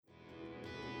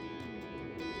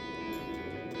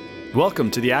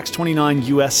Welcome to the Acts 29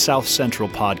 U.S. South Central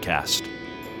podcast.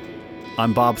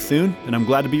 I'm Bob Thune, and I'm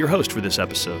glad to be your host for this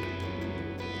episode.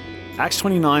 Acts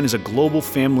 29 is a global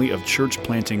family of church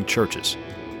planting churches.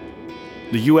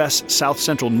 The U.S. South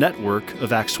Central network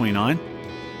of Acts 29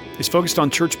 is focused on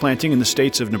church planting in the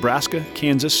states of Nebraska,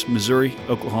 Kansas, Missouri,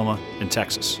 Oklahoma, and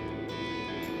Texas.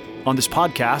 On this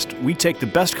podcast, we take the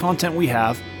best content we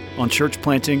have on church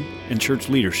planting and church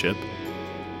leadership,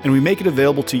 and we make it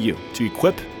available to you to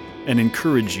equip and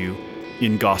encourage you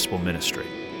in gospel ministry.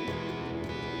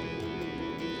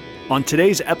 On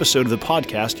today's episode of the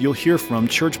podcast, you'll hear from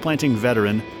church planting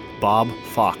veteran Bob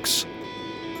Fox.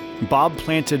 Bob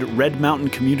planted Red Mountain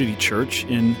Community Church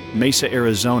in Mesa,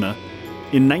 Arizona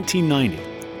in 1990.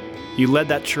 He led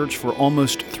that church for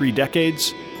almost 3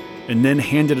 decades and then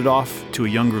handed it off to a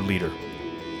younger leader.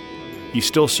 He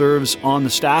still serves on the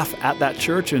staff at that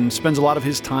church and spends a lot of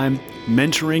his time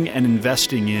mentoring and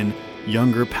investing in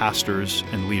younger pastors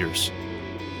and leaders.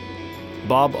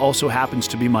 Bob also happens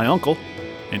to be my uncle,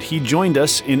 and he joined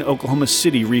us in Oklahoma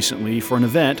City recently for an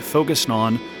event focused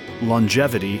on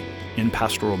longevity in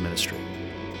pastoral ministry.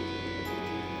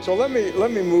 So let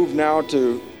me move now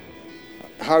to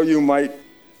how you might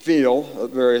feel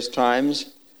at various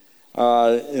times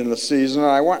in the season.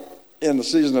 I want in the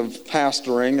season of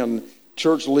pastoring and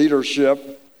church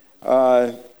leadership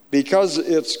because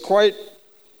it's quite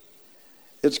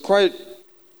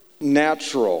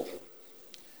natural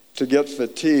to get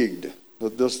fatigued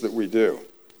with this that we do.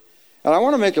 And I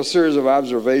want to make a series of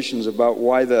observations about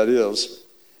why that is.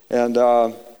 And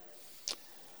I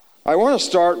want to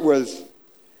start with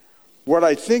what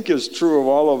I think is true of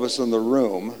all of us in the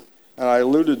room, and I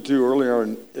alluded to earlier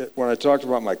when I talked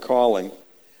about my calling.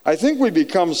 I think we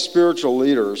become spiritual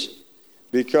leaders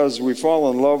because we fall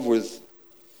in love with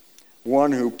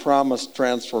one who promised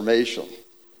transformation.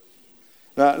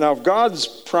 Now, if God's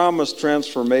promised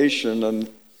transformation, and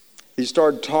he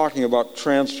started talking about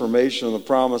transformation and the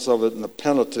promise of it in the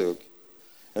Pentateuch,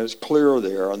 and it's clear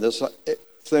there, and this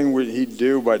thing he'd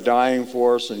do by dying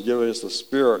for us and giving us the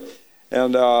Spirit.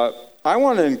 And I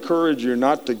want to encourage you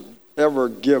not to ever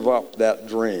give up that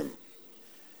dream.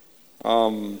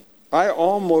 I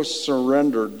almost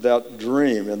surrendered that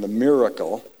dream and the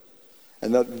miracle,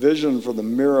 and that vision for the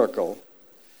miracle,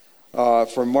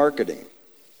 for marketing.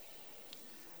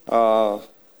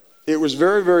 It was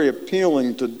very, very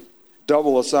appealing to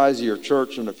double the size of your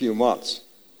church in a few months.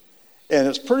 And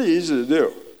it's pretty easy to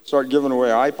do. Start giving away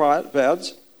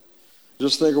iPads.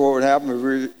 Just think of what would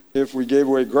happen if we gave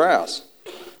away grass.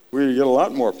 We'd get a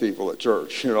lot more people at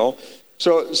church, you know.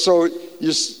 So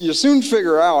you soon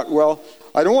figure out, well,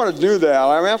 I don't want to do that.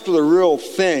 I'm after the real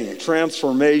thing,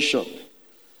 transformation,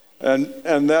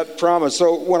 and that promise.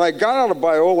 So when I got out of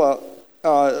Biola,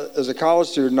 as a college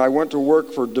student, I went to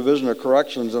work for Division of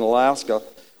Corrections in Alaska,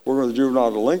 working with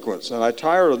juvenile delinquents. And I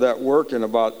tired of that work in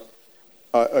about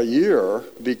a year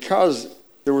because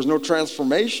there was no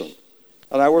transformation.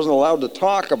 And I wasn't allowed to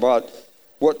talk about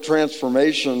what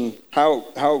transformation, how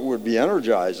it would be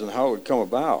energized and how it would come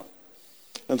about.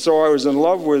 And so I was in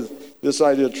love with this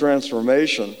idea of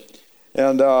transformation.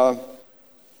 And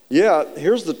yet,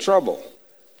 here's the trouble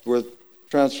with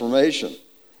transformation.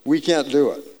 We can't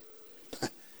do it.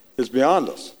 It's beyond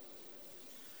us.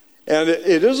 And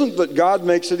it isn't that God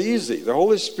makes it easy. The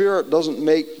Holy Spirit doesn't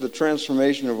make the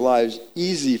transformation of lives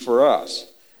easy for us.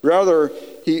 Rather,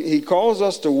 He calls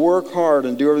us to work hard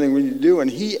and do everything we need to do, and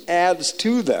He adds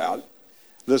to that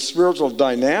the spiritual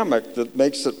dynamic that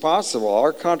makes it possible.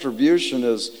 Our contribution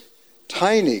is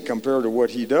tiny compared to what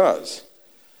He does.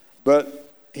 But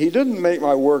He didn't make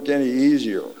my work any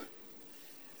easier.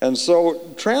 And so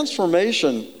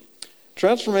transformation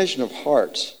of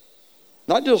hearts,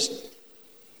 not just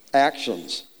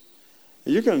actions.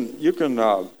 You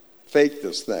can fake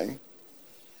this thing,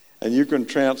 and you can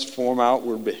transform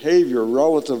outward behavior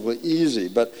relatively easy.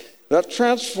 But that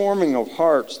transforming of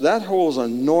hearts, that holds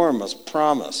enormous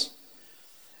promise.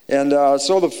 And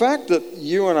so the fact that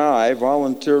you and I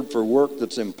volunteered for work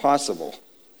that's impossible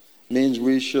means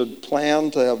we should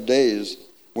plan to have days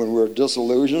when we're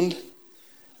disillusioned,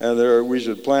 and we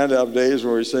should plan to have days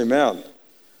where we say, man,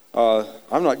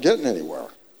 I'm not getting anywhere.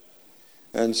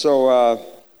 And so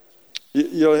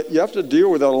you have to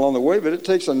deal with that along the way, but it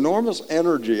takes enormous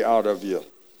energy out of you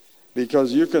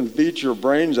because you can beat your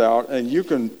brains out and you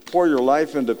can pour your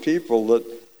life into people that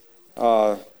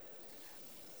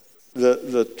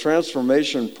the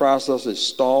transformation process is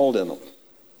stalled in them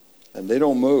and they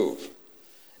don't move.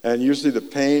 And you see the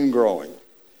pain growing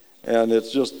and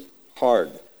it's just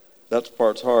hard. That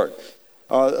part's hard.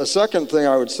 A second thing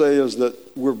I would say is that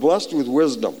we're blessed with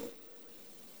wisdom.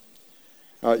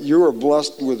 You are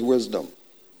blessed with wisdom.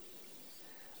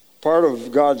 Part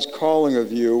of God's calling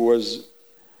of you was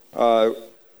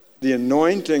the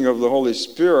anointing of the Holy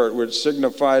Spirit, which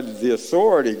signified the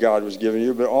authority God was giving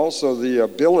you, but also the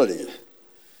ability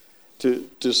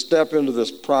to step into this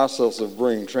process of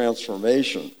bringing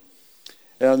transformation.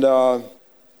 And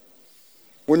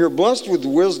when you're blessed with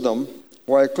wisdom,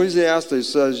 why Ecclesiastes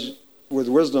says, with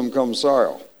wisdom comes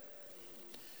sorrow.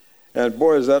 And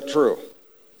boy, is that true.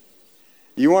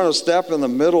 You want to step in the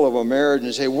middle of a marriage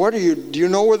and say, do you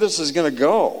know where this is going to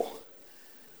go?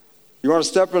 You want to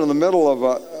step into the middle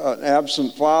of an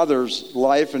absent father's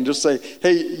life and just say,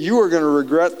 hey, you are going to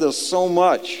regret this so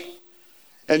much.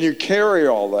 And you carry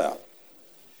all that.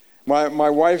 My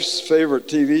wife's favorite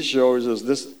TV show is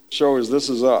This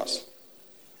Is Us.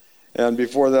 And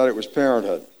before that, it was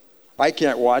Parenthood. I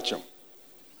can't watch them.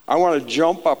 I want to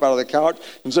jump up out of the couch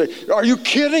and say, are you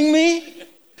kidding me?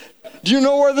 Do you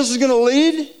know where this is going to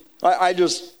lead?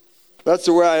 That's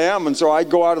the way I am. And so I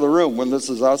go out of the room when This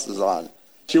Is Us is on.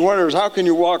 She wonders, how can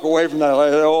you walk away from that?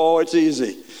 I say, oh, it's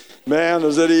easy. Man,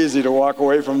 is it easy to walk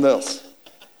away from this.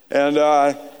 And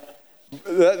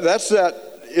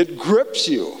it grips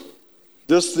you.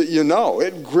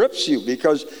 It grips you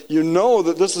because you know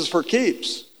that this is for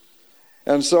keeps.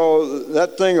 And so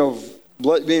that thing of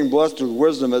being blessed with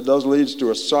wisdom, it does leads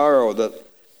to a sorrow that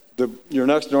your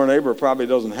next door neighbor probably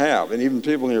doesn't have, and even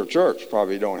people in your church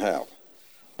probably don't have.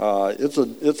 It's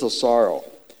a sorrow.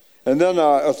 And then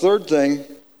a third thing,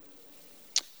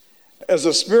 as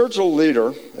a spiritual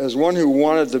leader, as one who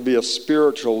wanted to be a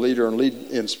spiritual leader and lead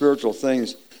in spiritual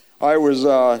things, I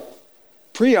was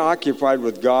preoccupied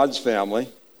with God's family,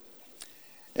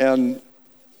 and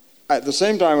at the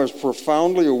same time I was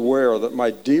profoundly aware that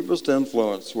my deepest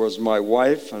influence was my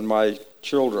wife and my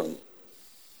children.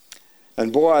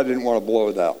 And boy, I didn't want to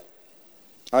blow that.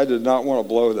 I did not want to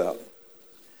blow that.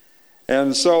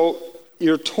 And so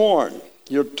you're torn.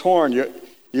 You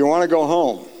want to go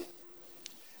home,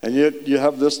 and yet you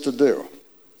have this to do.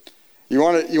 You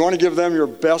want to give them your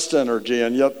best energy,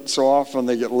 and yet so often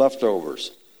they get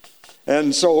leftovers.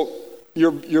 And so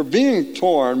you're being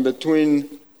torn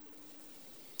between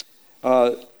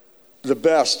the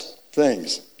best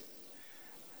things.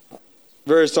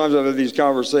 Various times I've had these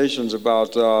conversations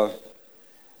about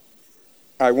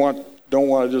don't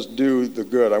want to just do the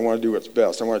good. I want to do what's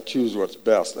best. I want to choose what's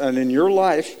best. And in your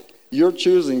life, you're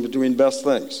choosing between best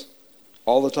things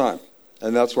all the time.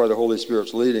 And that's why the Holy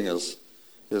Spirit's leading is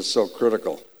so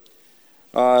critical.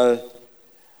 I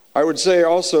would say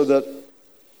also that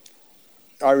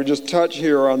I would just touch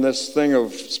here on this thing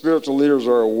of spiritual leaders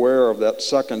are aware of that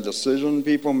second decision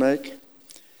people make.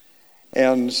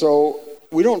 And so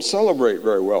we don't celebrate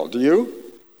very well. Do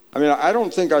you? I mean, I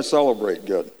don't think I celebrate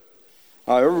good.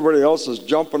 Everybody else is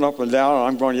jumping up and down, and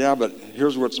I'm going, yeah, but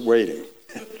here's what's waiting.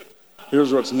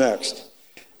 Here's what's next.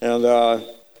 And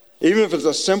even if it's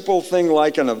a simple thing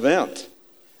like an event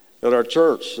at our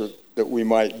church that we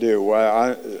might do,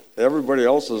 everybody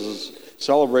else is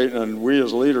celebrating, and we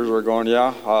as leaders are going,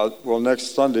 well,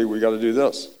 next Sunday we got to do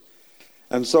this.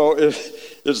 And so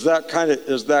it's that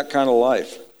kind of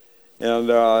life. And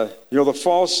the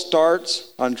false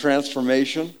starts on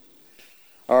transformation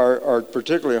are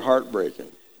particularly heartbreaking.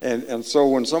 And so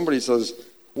when somebody says,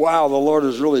 wow, the Lord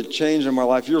is really changing my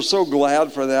life, you're so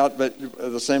glad for that, but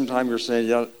at the same time you're saying,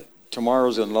 yeah,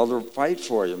 tomorrow's another fight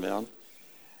for you, man.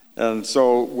 And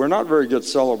so we're not very good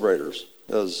celebrators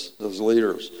as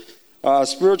leaders.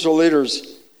 Spiritual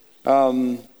leaders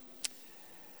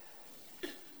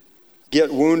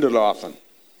get wounded often,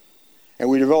 and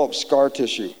we develop scar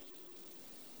tissue.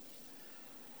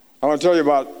 I want to tell you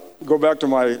go back to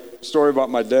my story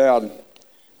about my dad.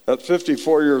 At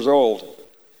 54 years old,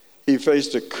 he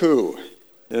faced a coup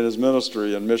in his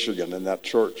ministry in Michigan in that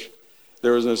church.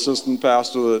 There was an assistant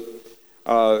pastor that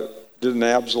did an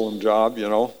Absalom job,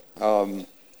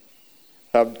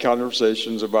 had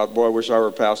conversations about, boy, I wish I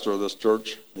were pastor of this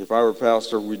church. If I were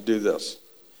pastor, we'd do this.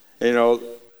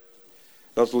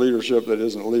 That's leadership that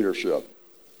isn't leadership.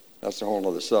 That's a whole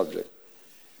other subject.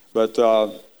 But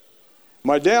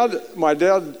my dad,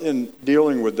 in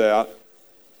dealing with that,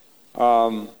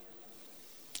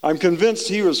 I'm convinced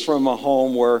he was from a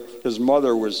home where his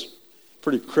mother was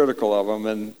pretty critical of him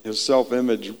and his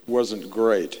self-image wasn't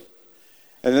great.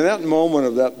 And in that moment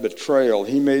of that betrayal,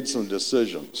 he made some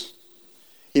decisions.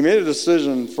 He made a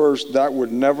decision first that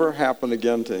would never happen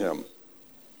again to him.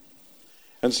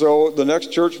 And so the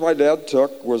next church my dad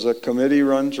took was a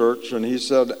committee-run church, and he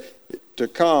said,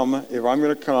 if I'm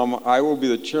going to come, I will be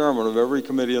the chairman of every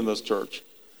committee in this church,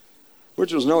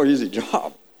 which was no easy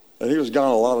job. And he was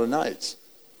gone a lot of nights.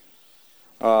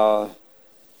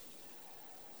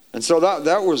 And so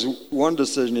that was one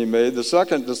decision he made. The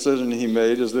second decision he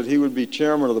made is that he would be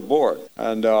chairman of the board.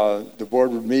 And the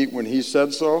board would meet when he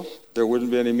said so. There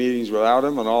wouldn't be any meetings without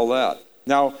him and all that.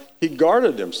 Now, he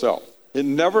guarded himself. It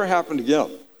never happened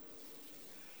again.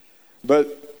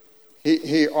 But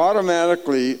he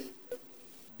automatically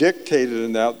dictated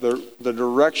in that the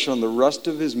direction the rest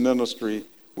of his ministry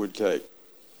would take.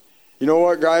 You know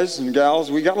what, guys and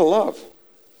gals? We got to love.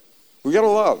 We got to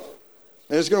love.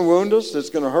 And it's going to wound us. It's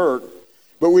going to hurt.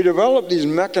 But we develop these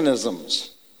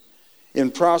mechanisms in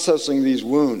processing these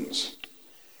wounds.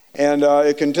 And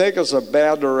it can take us a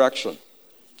bad direction.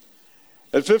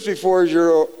 At 54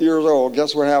 years old,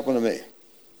 guess what happened to me?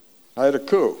 I had a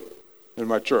coup in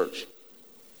my church.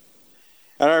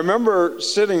 And I remember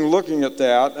sitting looking at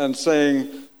that and saying,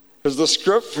 has the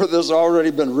script for this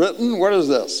already been written? What is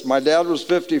this? My dad was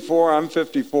 54, I'm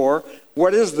 54.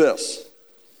 What is this?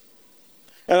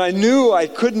 And I knew I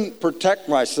couldn't protect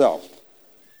myself.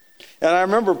 And I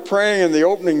remember praying in the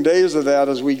opening days of that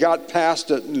as we got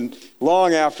past it, and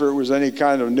long after it was any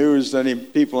kind of news to any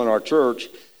people in our church,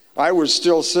 I was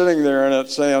still sitting there in it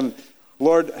saying,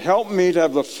 Lord, help me to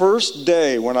have the first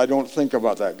day when I don't think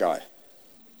about that guy.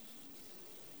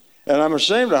 And I'm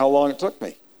ashamed of how long it took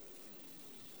me.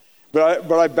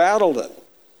 But I battled it.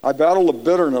 I battled the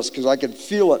bitterness because I could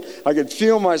feel it. I could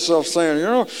feel myself saying, you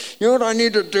know what I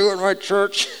need to do in my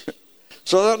church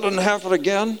so that doesn't happen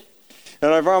again?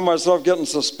 And I found myself getting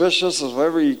suspicious of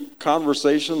every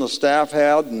conversation the staff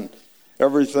had and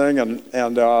everything.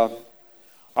 And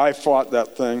I fought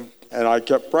that thing. And I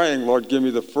kept praying, Lord, give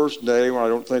me the first day when I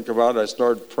don't think about it. I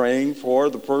started praying for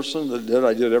the person that did.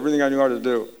 I did everything I knew how to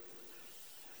do.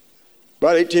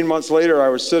 About 18 months later, I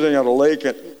was sitting at a lake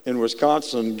in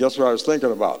Wisconsin. Guess what I was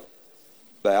thinking about?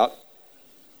 That.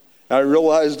 And I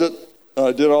realized it.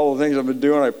 I did all the things I've been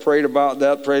doing. I prayed about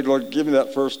that, prayed, Lord, give me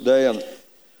that first day. And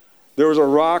there was a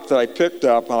rock that I picked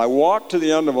up, and I walked to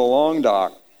the end of a long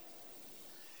dock.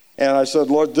 And I said,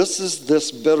 Lord, this is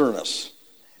this bitterness.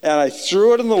 And I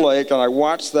threw it in the lake, and I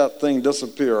watched that thing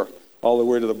disappear all the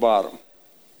way to the bottom.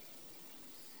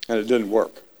 And it didn't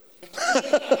work.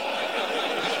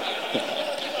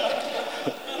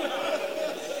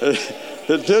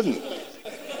 It didn't.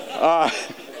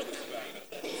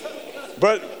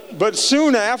 But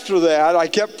soon after that, I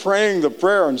kept praying the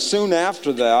prayer, and soon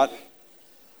after that,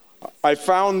 I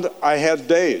found I had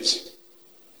days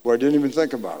where I didn't even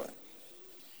think about it.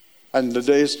 And the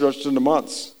days stretched into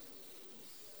months.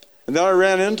 And then I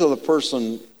ran into the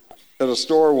person at a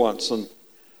store once, and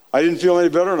I didn't feel any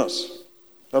bitterness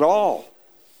at all.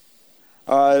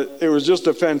 It was just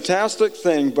a fantastic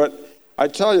thing, but I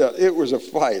tell you, it was a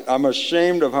fight. I'm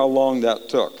ashamed of how long that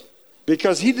took.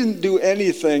 Because he didn't do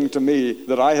anything to me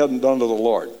that I hadn't done to the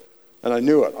Lord. And I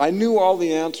knew it. I knew all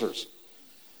the answers.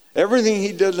 Everything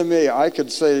he did to me, I could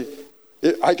hear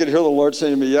the Lord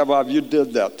saying to me, yeah, Bob, you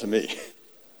did that to me.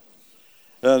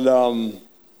 And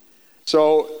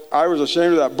so I was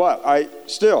ashamed of that. But I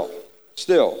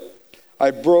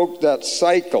I broke that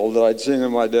cycle that I'd seen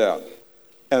in my dad.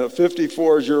 And at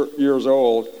 54 years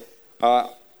old,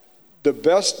 the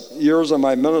best years of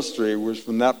my ministry was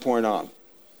from that point on.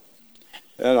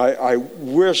 And I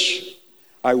wish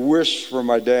for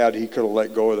my dad he could have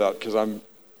let go of that, because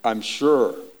I'm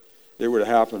sure it would have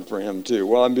happened for him too.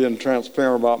 Well, I'm being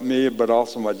transparent about me, but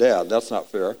also my dad. That's not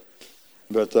fair.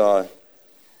 But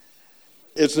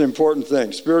it's an important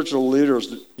thing. Spiritual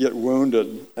leaders get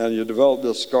wounded, and you develop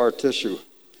this scar tissue,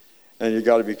 and you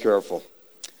got to be careful.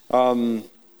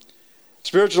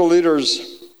 Spiritual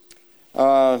leaders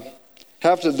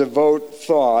have to devote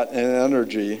thought and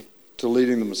energy to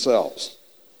leading themselves.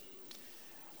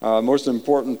 Most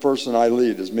important person I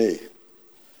lead is me.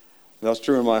 That's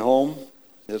true in my home.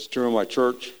 It's true in my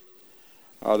church.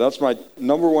 That's my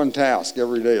number one task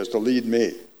every day, is to lead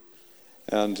me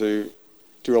and to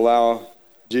allow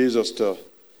Jesus to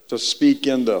speak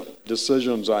into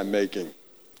decisions I'm making,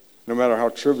 no matter how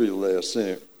trivial they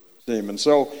seem. And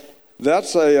so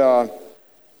that's a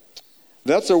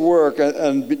work,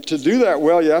 and to do that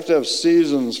well, you have to have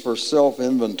seasons for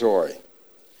self-inventory.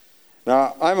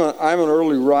 Now, I'm an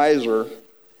early riser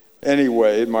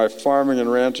anyway. My farming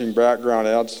and ranching background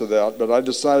adds to that, but I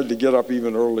decided to get up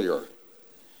even earlier.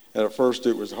 And at first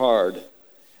it was hard.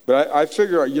 But I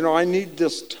figure, I need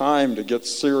this time to get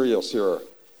serious here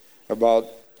about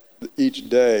each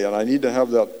day, and I need to have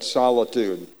that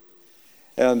solitude.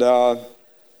 And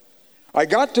I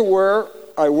got to where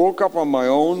I woke up on my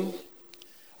own.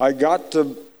 I got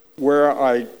to where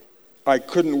I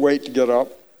couldn't wait to get up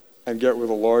and get with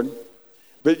the Lord.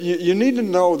 But you need to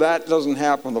know that doesn't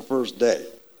happen the first day.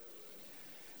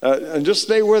 And just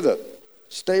stay with it.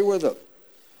 Stay with it.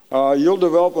 You'll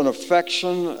develop an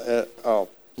affection, a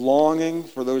longing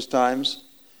for those times.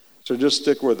 So just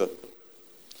stick with it.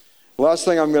 Last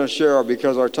thing I'm going to share,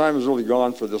 because our time is really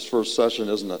gone for this first session,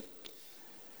 isn't it?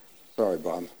 Sorry,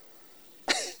 Bob.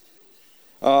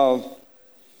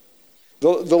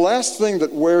 The last thing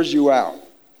that wears you out,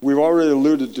 we've already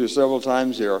alluded to several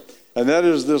times here, and that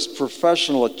is this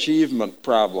professional achievement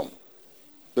problem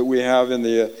that we have in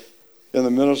the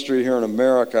ministry here in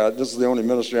America. This is the only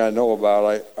ministry I know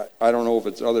about. I don't know if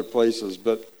it's other places,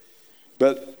 but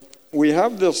we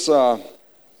have this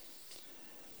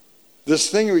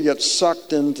thing we get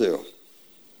sucked into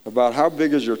about how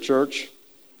big is your church.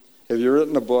 Have you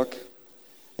written a book?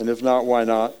 And if not, why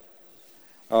not?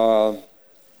 How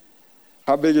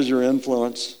big is your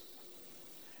influence?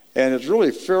 And it's really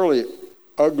a fairly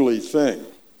ugly thing.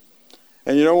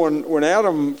 And you know, when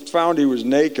Adam found he was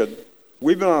naked,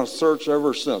 we've been on a search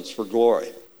ever since for glory.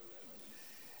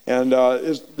 And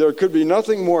there could be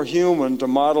nothing more human to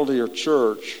model to your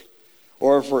church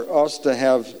or for us to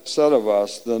have said of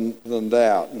us than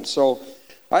that. And so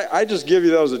I just give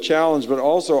you that as a challenge, but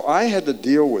also I had to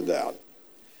deal with that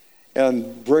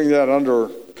and bring that under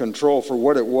control for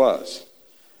what it was,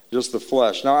 just the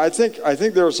flesh. Now, I think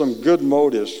there are some good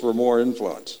motives for more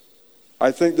influence.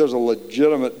 I think there's a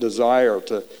legitimate desire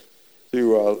to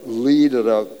lead at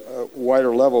a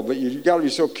wider level, but you've got to be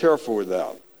so careful with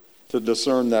that, to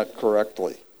discern that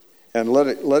correctly, and let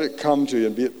it come to you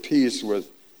and be at peace with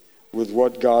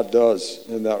what God does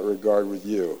in that regard with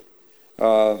you.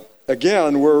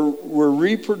 Again, we're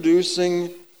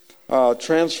reproducing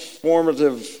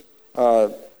transformative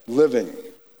living,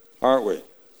 aren't we?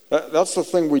 That's the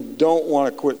thing we don't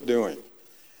want to quit doing.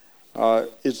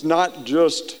 It's not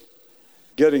just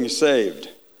getting saved.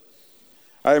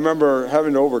 I remember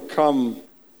having to overcome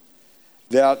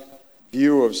that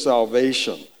view of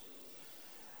salvation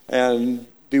and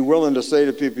be willing to say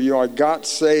to people, I got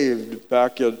saved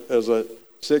back as a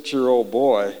 6-year-old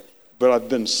boy, but I've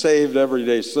been saved every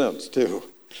day since, too.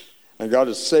 And God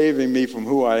is saving me from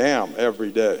who I am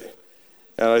every day.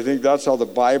 And I think that's how the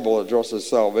Bible addresses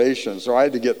salvation. So I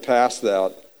had to get past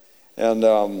that. And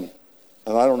I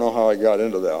don't know how I got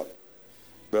into that.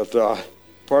 But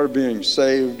part of being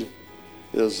saved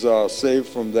is saved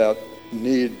from that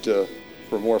need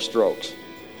for more strokes.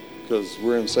 Because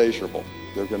we're insatiable.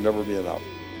 There can never be enough.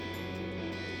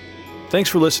 Thanks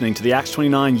for listening to the Acts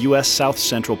 29 U.S. South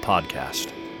Central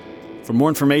podcast. For more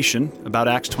information about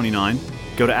Acts 29,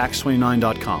 go to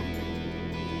acts29.com.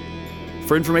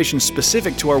 For information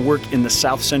specific to our work in the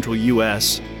South Central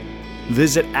U.S.,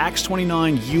 visit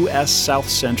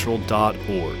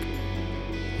acts29ussouthcentral.org.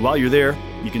 While you're there,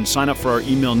 you can sign up for our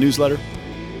email newsletter,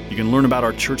 you can learn about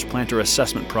our church planter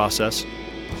assessment process,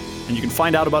 and you can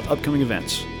find out about upcoming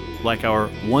events, like our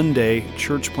one-day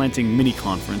church planting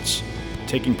mini-conference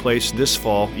taking place this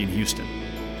fall in Houston.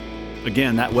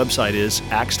 Again, that website is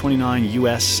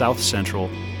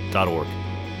acts29ussouthcentral.org.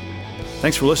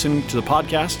 Thanks for listening to the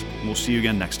podcast. We'll see you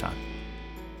again next time.